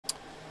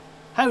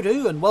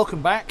Howdo and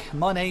welcome back.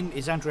 My name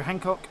is Andrew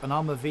Hancock and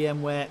I'm a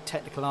VMware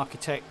technical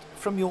architect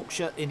from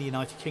Yorkshire in the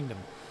United Kingdom.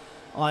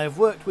 I have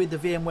worked with the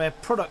VMware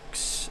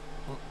products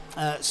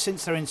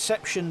since their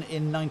inception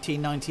in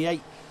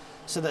 1998,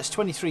 so that's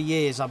 23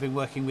 years I've been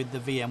working with the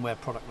VMware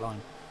product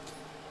line.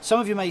 Some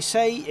of you may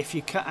say if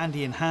you cut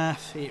Andy in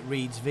half it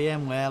reads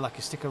VMware like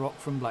a sticker rock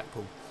from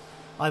Blackpool.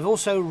 I've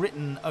also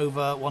written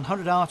over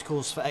 100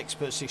 articles for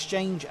Experts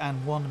Exchange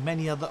and won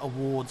many other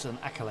awards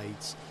and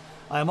accolades.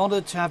 I am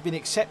honoured to have been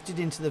accepted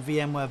into the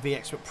VMware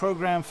vExpert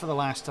program for the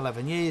last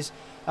 11 years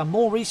and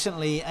more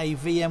recently a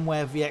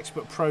VMware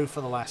vExpert Pro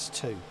for the last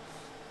 2.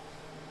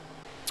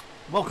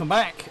 Welcome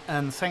back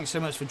and thanks so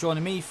much for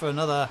joining me for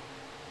another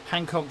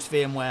Hancock's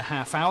VMware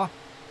half hour.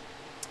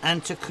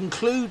 And to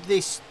conclude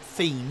this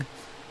theme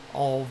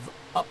of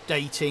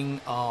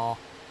updating our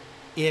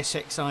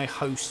ESXi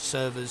host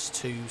servers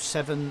to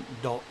 7.0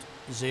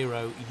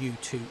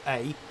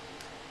 U2A,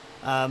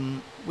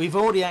 we've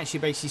already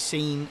actually basically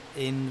seen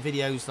in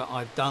videos that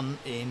I've done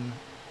in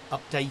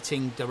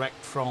updating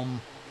direct from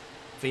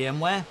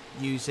VMware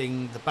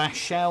using the bash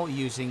shell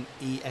using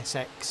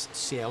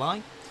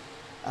ESXi.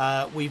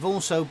 We've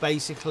also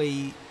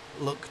basically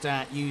looked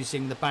at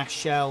using the bash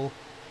shell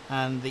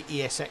and the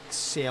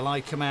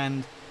ESXi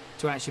command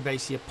to actually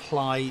basically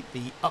apply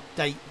the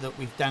update that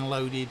we've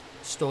downloaded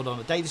stored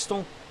on a data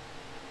store.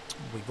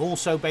 We've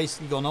also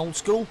basically gone old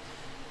school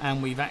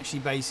and we've actually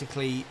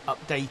basically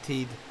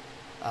updated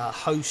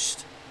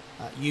host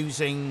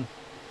using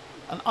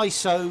an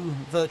ISO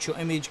virtual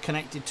image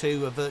connected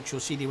to a virtual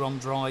CD-ROM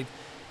drive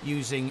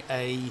using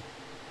a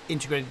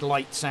integrated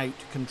lights out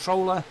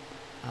controller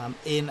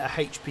in a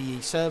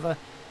HPE server.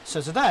 So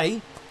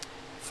today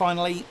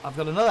finally I've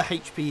got another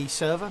HPE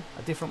server,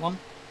 a different one.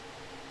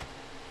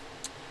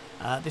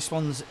 This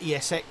one's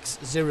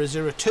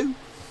ESX002.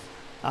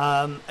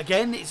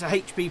 Again, it's a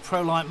HP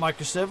ProLiant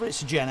microserver.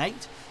 It's a Gen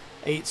 8.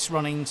 It's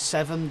running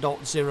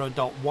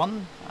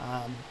 7.0.1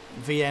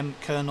 VM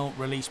kernel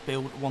release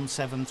build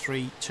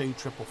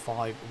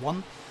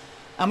 1732551,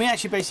 and we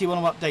actually basically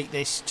want to update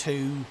this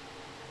to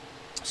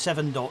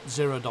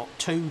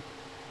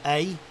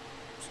 7.0.2a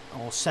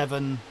or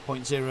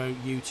 7.0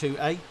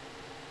 U2a,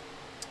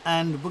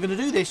 and we're going to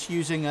do this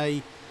using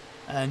a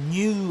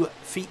new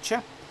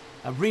feature,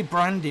 a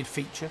rebranded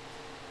feature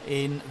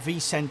in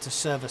vCenter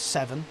Server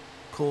 7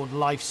 called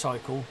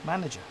Lifecycle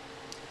Manager,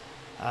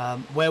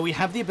 where we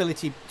have the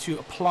ability to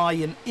apply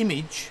an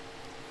image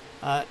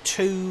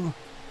to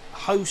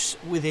hosts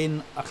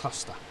within a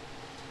cluster,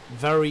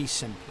 very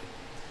simply.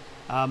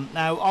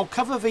 Now I'll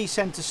cover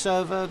vCenter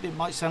Server. It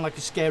might sound like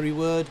a scary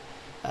word.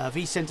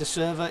 vCenter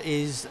Server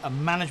is a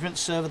management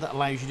server that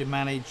allows you to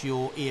manage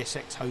your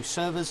ESX host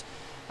servers,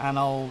 and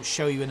I'll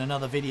show you in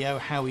another video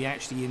how we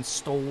actually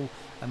install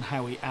and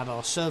how we add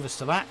our servers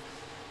to that.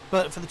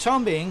 But for the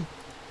time being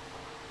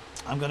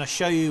I'm going to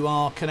show you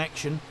our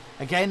connection.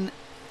 Again,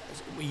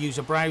 we use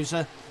a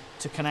browser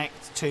to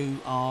connect to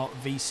our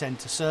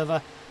vCenter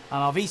server,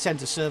 and our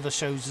vCenter server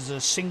shows us a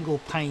single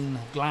pane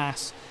of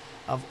glass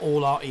of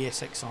all our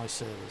ESXi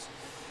servers.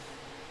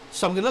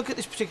 So I'm going to look at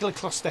this particular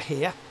cluster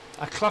here.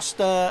 A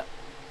cluster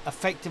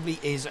effectively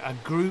is a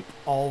group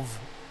of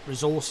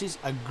resources,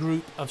 a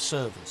group of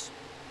servers.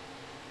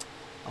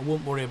 I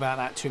won't worry about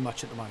that too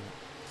much at the moment.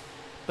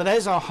 But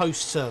there's our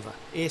host server,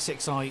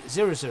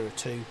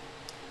 ESXi002.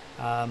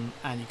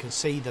 And you can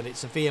see that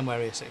it's a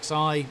VMware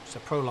ESXi, it's a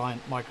ProLiant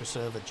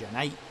microserver Gen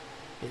 8.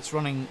 It's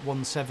running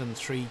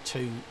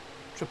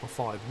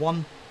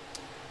 1732551.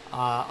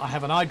 I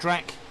have an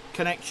iDRAC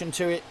connection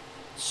to it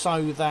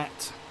so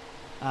that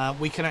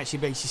we can actually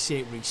basically see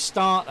it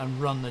restart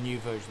and run the new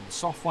version of the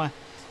software.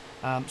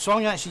 So I'm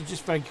going to actually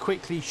just very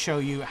quickly show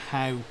you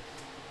how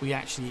we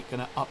actually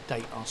going to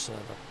update our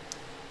server.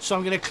 So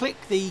I'm going to click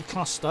the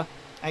cluster,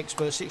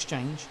 Experts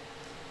Exchange,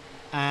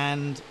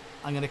 and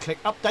I'm going to click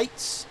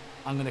Updates.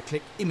 I'm going to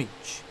click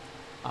Image.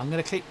 I'm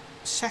going to click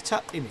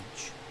Setup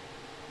Image.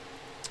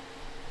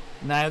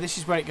 Now this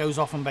is where it goes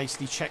off and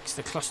basically checks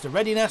the cluster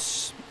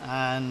readiness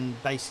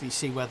and basically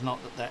see whether or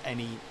not that there are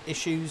any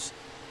issues.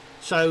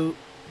 So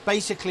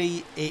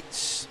basically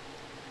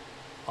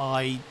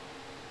I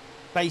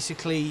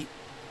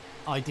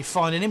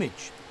define an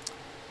image.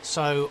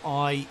 So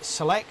I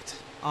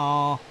select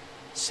our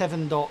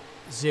 7.0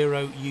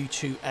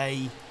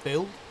 U2A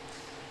build.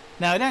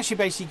 Now it actually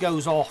basically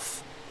goes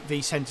off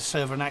vCenter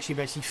server and actually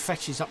basically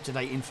fetches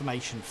up-to-date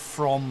information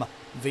from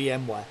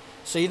VMware.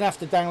 So you don't have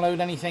to download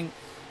anything,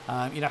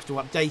 you don't have to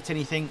update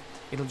anything.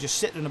 It'll just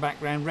sit in the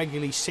background,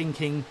 regularly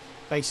syncing,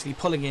 basically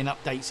pulling in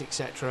updates,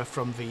 etc.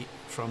 from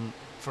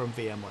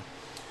VMware.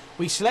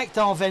 We select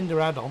our vendor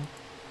add-on.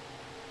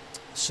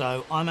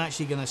 So I'm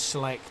actually going to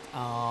select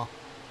our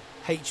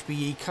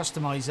HPE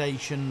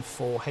customization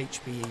for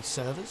HPE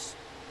servers,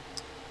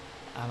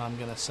 and I'm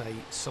going to say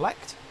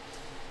select.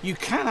 You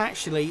can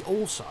actually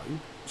also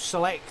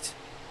select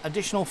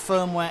additional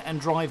firmware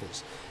and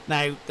drivers.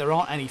 Now there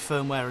aren't any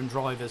firmware and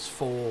drivers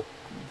for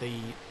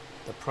the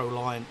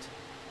ProLiant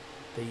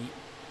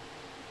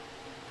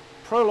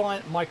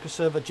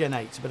microserver Gen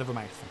 8. It's a bit of a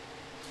mouthful.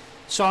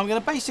 So I'm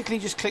going to basically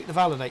just click the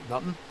validate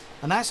button,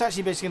 and that's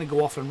actually basically going to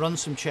go off and run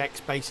some checks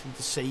basically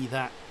to see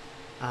that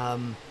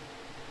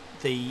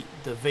the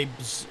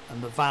VIBs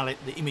and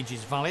the image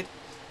is valid.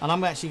 And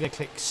I'm actually going to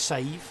click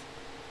save.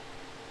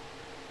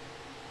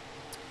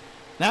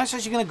 Now it's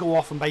actually going to go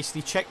off and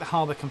basically check the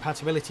hardware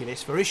compatibility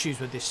list for issues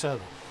with this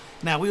server.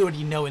 Now we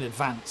already know in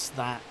advance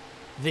that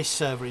this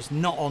server is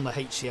not on the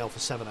HCL for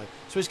 7.0,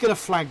 so it's going to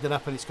flag that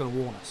up and it's going to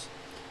warn us.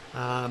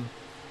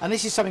 And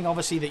this is something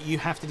obviously that you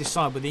have to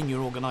decide within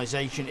your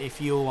organization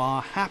if you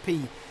are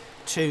happy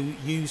to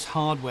use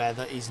hardware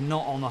that is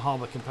not on the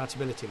hardware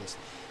compatibility list.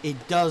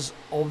 It does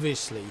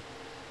obviously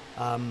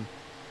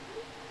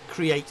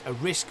create a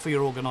risk for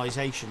your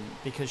organization,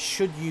 because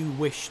should you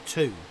wish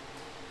to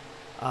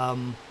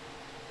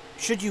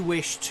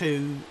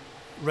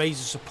raise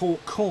a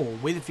support call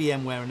with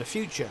VMware in the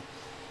future,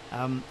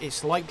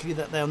 it's likely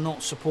that they'll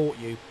not support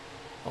you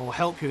or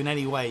help you in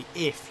any way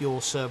if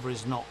your server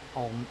is not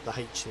on the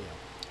HCL.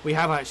 We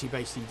have actually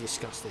basically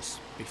discussed this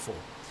before.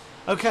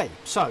 Okay,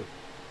 so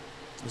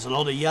there's a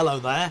lot of yellow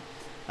there.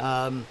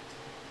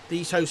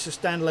 These hosts are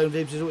standalone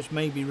VIBs which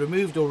may be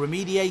removed or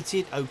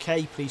remediated.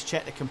 Okay, please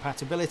check the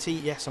compatibility.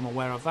 Yes, I'm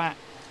aware of that.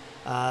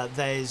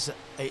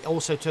 It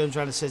also turns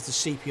around and says the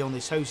CPU on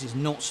this host is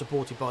not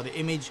supported by the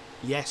image.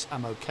 Yes,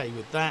 I'm okay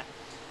with that.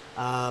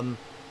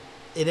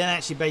 It then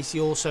actually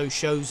basically also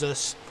shows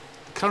us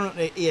the current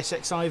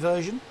ESXi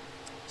version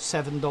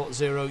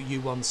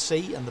 7.0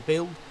 U1C and the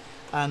build,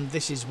 and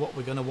this is what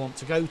we're going to want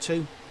to go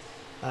to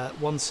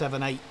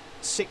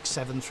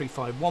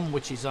 178.67351,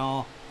 which is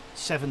our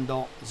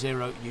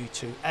 7.0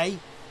 U2A.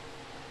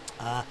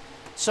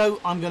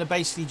 So I'm going to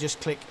basically just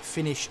click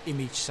finish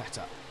image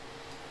setup,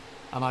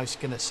 and I was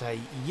going to say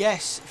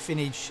yes,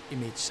 finish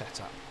image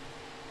setup.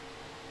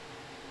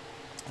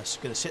 That's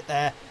going to sit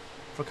there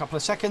for a couple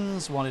of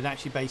seconds while it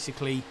actually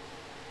basically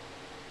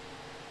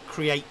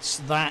creates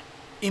that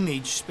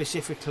image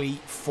specifically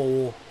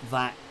for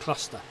that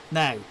cluster.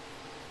 Now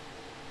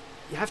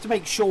you have to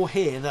make sure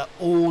here that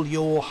all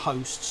your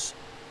hosts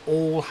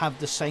all have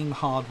the same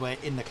hardware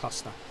in the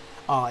cluster.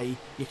 You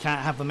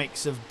can't have a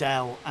mix of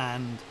Dell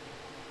and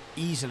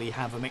easily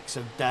have a mix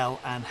of Dell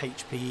and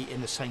HPE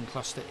in the same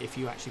cluster if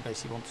you actually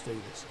basically want to do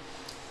this.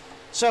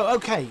 So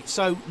okay,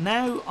 so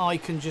now I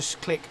can just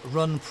click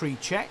run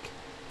pre-check,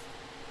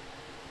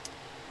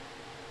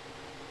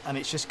 and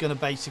it's just going to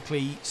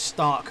basically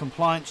start a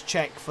compliance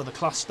check for the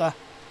cluster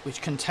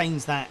which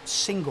contains that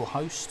single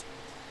host.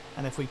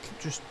 And if we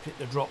just hit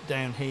the drop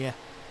down here,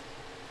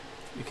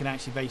 you can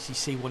actually basically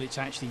see what it's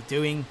actually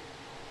doing.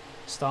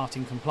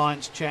 Starting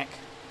compliance check.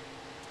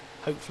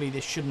 Hopefully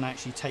this shouldn't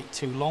actually take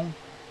too long.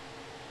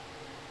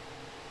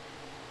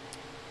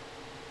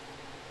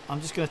 I'm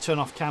just going to turn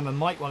off cam and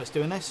mic while it's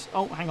doing this.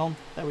 Oh, hang on,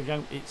 there we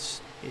go. It's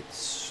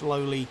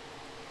slowly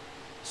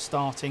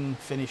starting,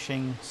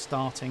 finishing,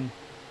 starting.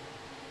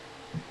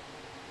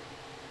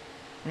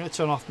 I'm going to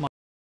turn off my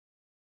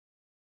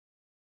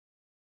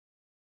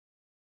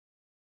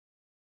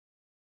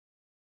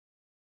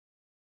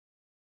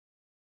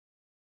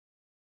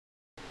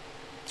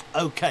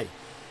okay,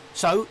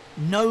 so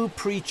no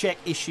pre-check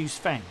issues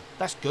found.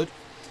 That's good.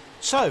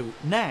 So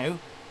now,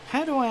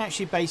 how do I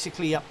actually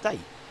basically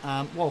update?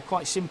 Well,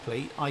 quite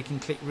simply, I can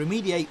click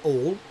remediate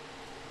all,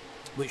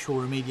 which will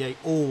remediate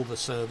all the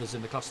servers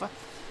in the cluster.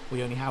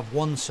 We only have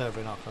one server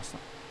in our cluster.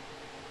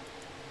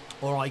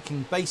 Or I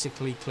can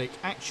basically click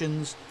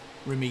actions,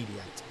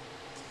 remediate.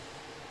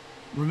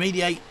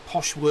 Remediate,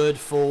 posh word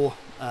for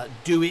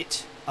do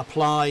it,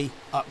 apply,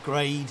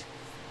 upgrade.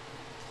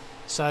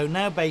 So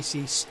now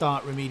basically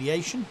start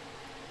remediation,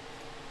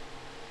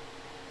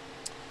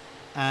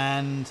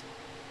 and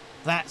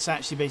that's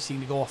actually basically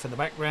going to go off in the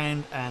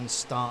background and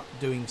start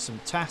doing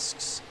some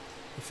tasks.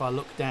 If I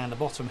look down the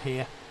bottom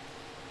here,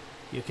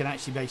 you can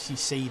actually basically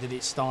see that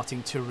it's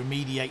starting to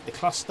remediate the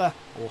cluster,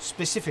 or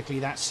specifically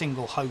that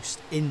single host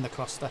in the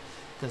cluster,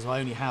 because I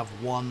only have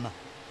one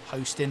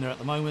host in there at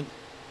the moment.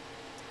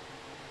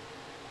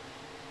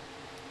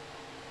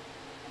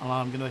 And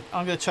I'm going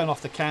to turn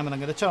off the cam, and I'm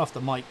going to turn off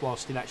the mic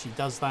whilst it actually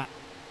does that.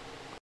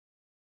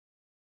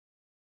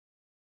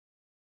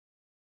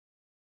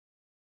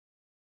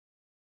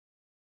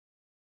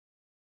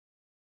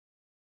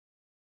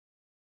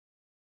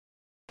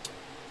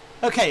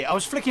 Okay, I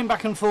was flicking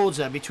back and forwards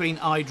there between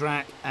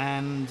iDRAC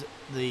and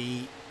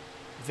the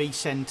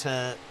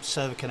vCenter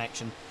server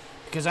connection,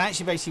 because I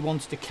actually basically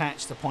wanted to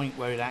catch the point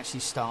where it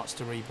actually starts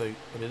to reboot,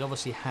 but it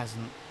obviously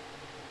hasn't.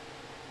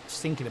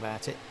 Just thinking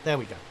about it. There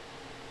we go.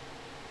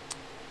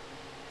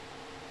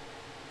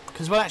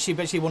 Because what I actually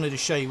basically wanted to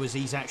show you was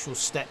these actual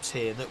steps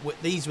here.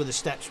 These were the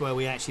steps where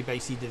we actually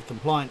basically did a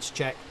compliance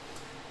check.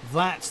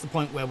 That's the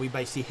point where we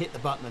basically hit the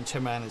button and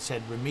turned around and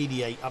said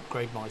remediate,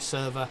 upgrade my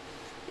server.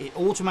 It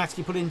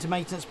automatically put it into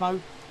maintenance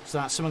mode, so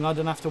that's something I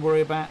don't have to worry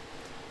about.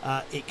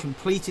 It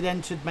completed,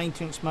 entered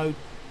maintenance mode,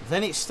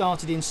 then it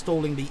started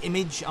installing the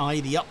image,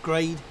 i.e. the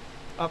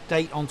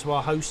update onto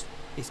our host.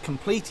 It's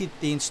completed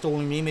the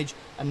installing the image,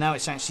 and now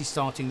it's actually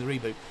starting the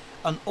reboot.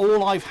 And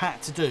all I've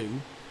had to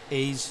do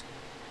is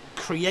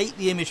create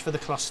the image for the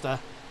cluster,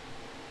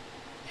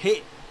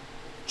 hit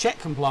check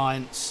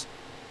compliance,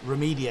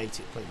 remediate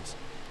it please.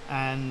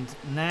 And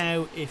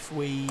now if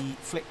we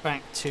flick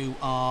back to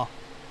our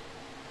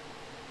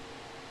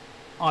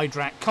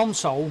iDRAC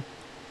console,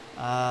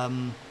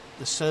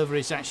 the server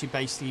is actually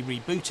basically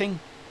rebooting,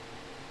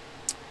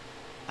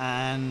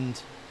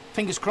 and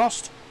fingers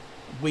crossed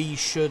we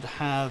should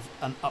have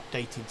an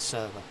updated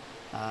server.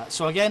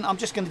 So again, I'm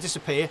just going to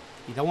disappear.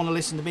 You don't want to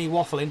listen to me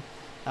waffling,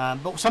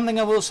 but something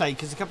I will say,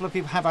 because a couple of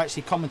people have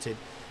actually commented,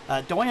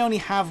 do I only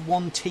have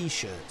one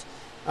t-shirt?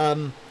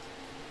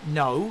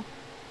 No.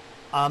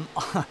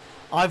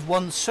 I've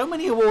won so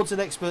many awards at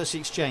Experts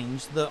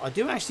Exchange that I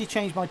do actually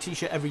change my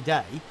t-shirt every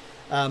day,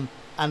 and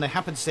they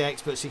happen to say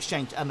Experts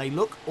Exchange, and they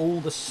look all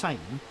the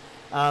same,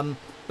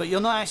 but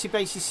you're not actually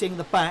basically seeing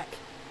the back,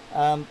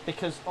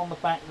 because on the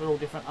back they're all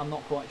different. I'm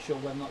not quite sure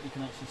whether or not you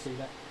can actually see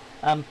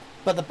that,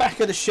 but the back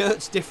of the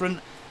shirt's different.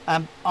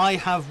 I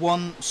have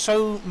won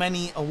so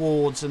many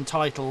awards and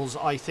titles.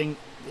 I think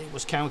it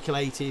was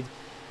calculated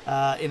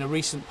in a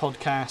recent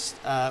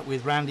podcast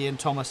with Randy and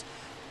Thomas.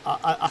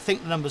 I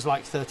think the number's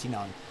like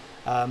 39.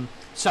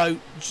 So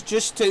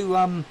just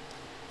to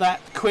that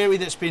query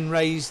that's been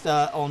raised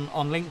on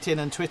LinkedIn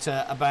and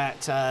Twitter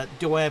about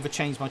do I ever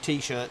change my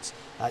t-shirts?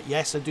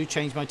 Yes, I do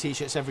change my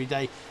t-shirts every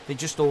day. They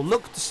just all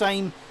look the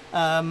same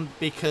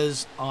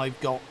because I've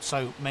got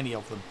so many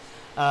of them.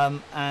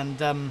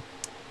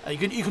 You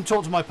can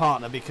talk to my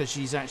partner, because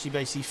she's actually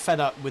basically fed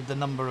up with the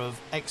number of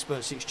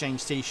Experts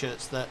Exchange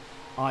t-shirts that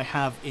I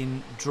have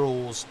in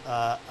drawers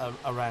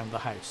around the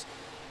house.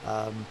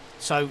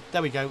 So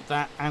there we go,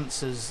 that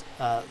answers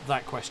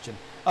that question.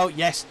 Oh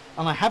yes,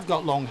 and I have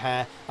got long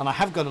hair and I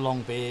have got a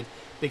long beard,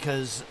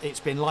 because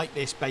it's been like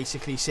this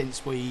basically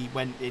since we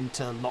went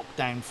into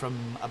lockdown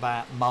from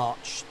about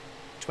March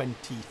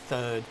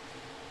 23rd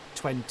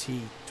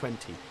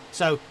 2020.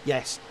 So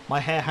yes, my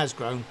hair has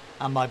grown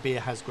and my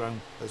beard has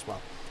grown as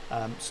well.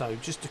 So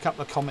just a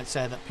couple of comments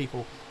there that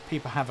people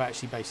have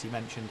actually basically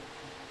mentioned.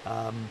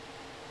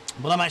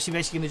 But I'm actually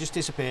basically going to just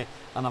disappear,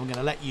 and I'm going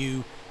to let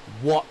you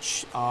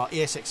watch our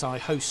ESXi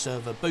host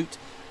server boot,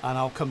 and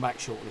I'll come back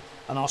shortly,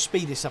 and I'll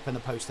speed this up in the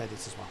post edit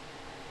as well.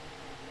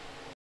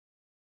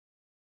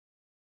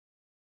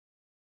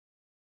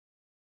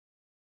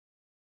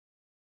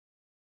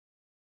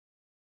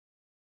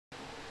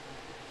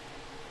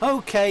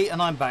 Okay,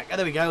 and I'm back.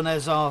 There we go, and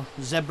there's our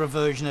Zebra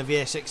version of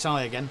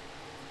ESXi again.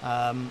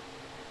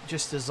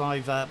 Just as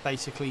I've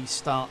basically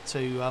start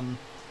to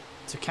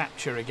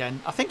capture again.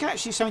 I think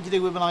actually something to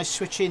do with when I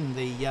switch in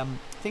the I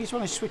think it's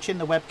when I switch in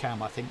the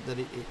webcam, I think that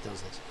it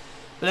does this.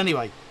 But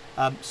anyway,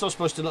 it's not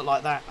supposed to look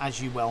like that, as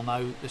you well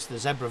know. This is the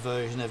Zebra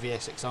version of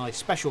ESXi,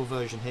 special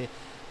version here,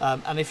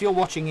 and if you're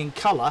watching in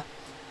colour,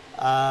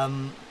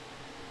 then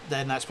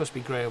that's supposed to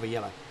be grey over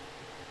yellow.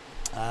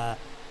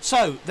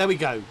 So there we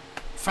go,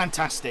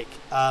 fantastic.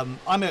 I'm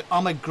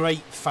a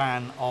great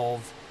fan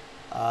of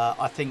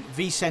I think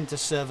vCenter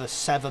Server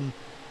 7,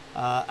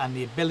 and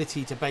the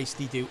ability to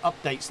basically do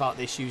updates like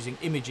this using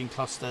imaging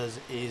clusters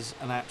is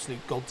an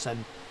absolute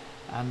godsend.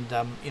 And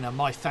you know,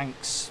 my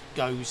thanks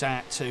goes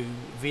out to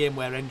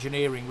VMware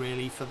Engineering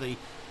really for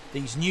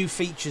these new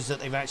features that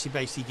they've actually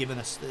basically given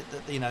us.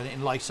 You know,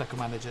 in Lifecycle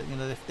Manager, you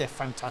know, they're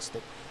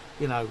fantastic.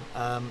 You know,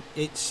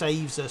 it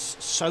saves us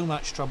so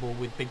much trouble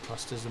with big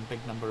clusters and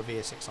big number of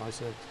ESXi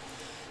servers.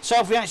 So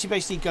if we actually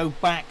basically go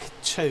back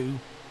to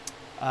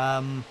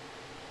our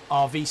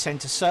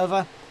vCenter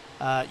server,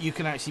 you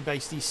can actually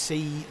basically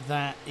see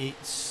that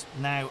it's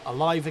now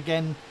alive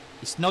again.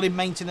 It's not in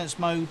maintenance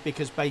mode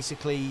because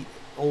basically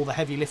all the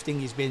heavy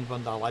lifting is being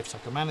done by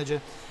Lifecycle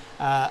Manager,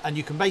 and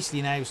you can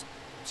basically now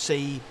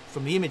see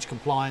from the image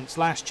compliance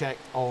last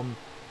checked on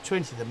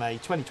 20th of May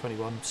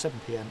 2021 7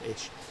 PM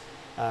ish,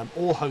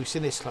 all hosts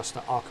in this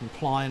cluster are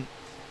compliant.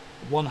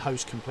 One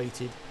host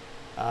completed.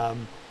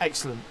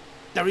 Excellent.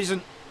 There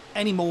isn't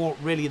any more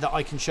really that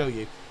I can show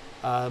you.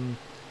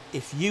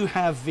 If you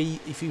have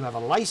a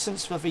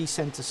license for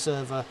vCenter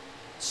Server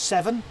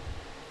 7,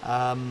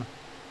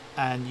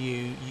 and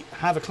you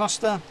have a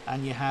cluster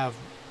and you have,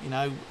 you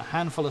know, a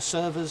handful of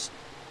servers,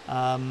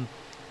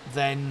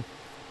 then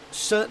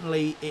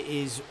certainly it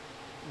is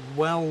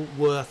well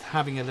worth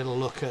having a little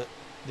look at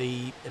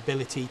the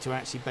ability to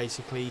actually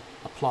basically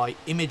apply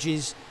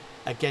images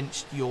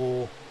against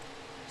your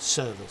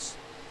servers.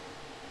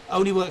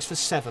 Only works for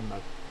 7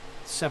 though,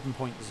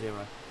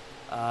 7.0.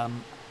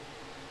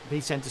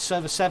 vCenter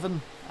Server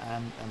 7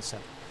 and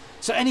 7.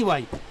 So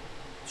anyway,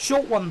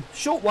 short one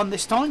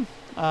this time.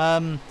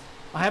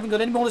 I haven't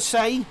got any more to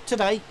say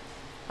today.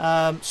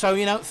 So,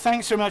 you know,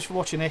 thanks very much for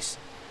watching this.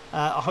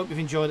 I hope you've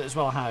enjoyed it as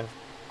well.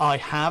 I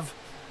have.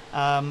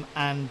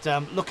 And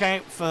look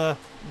out for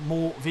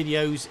more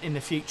videos in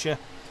the future.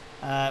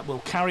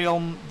 We'll carry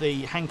on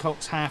the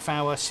Hancock's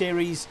half-hour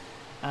series,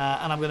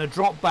 and I'm going to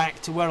drop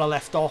back to where I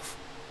left off,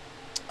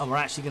 and we're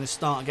actually going to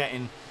start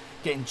getting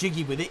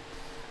jiggy with it,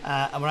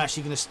 and we're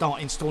actually going to start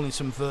installing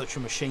some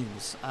virtual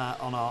machines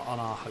on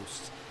our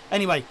hosts.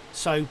 Anyway,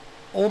 so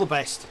all the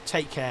best.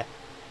 Take care.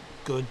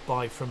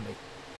 Goodbye from me.